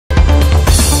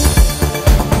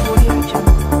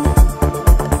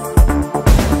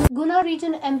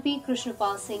opposition MP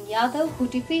Krishna Singh Yadav, who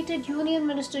defeated Union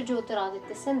Minister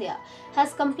Jyotiradutya Scindia,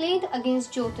 has complained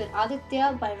against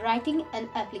Jyotiradutya by writing an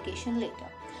application letter.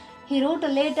 He wrote a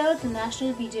letter to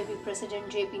National BJP President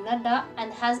JP Nadda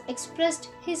and has expressed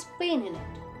his pain in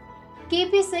it.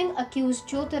 KP Singh accused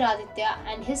Jyotiradutya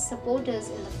and his supporters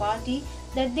in the party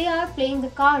that they are playing the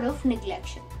card of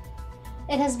neglection.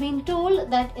 It has been told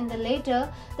that in the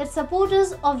letter that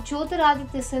supporters of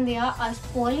Jyotiradutya Scindia are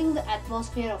spoiling the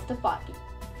atmosphere of the party,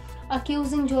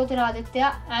 accusing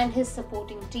Jyotiradutya and his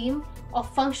supporting team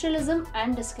of functionalism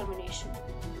and discrimination.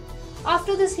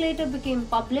 After this letter became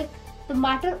public, the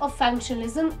matter of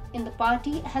functionalism in the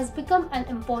party has become an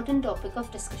important topic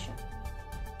of discussion.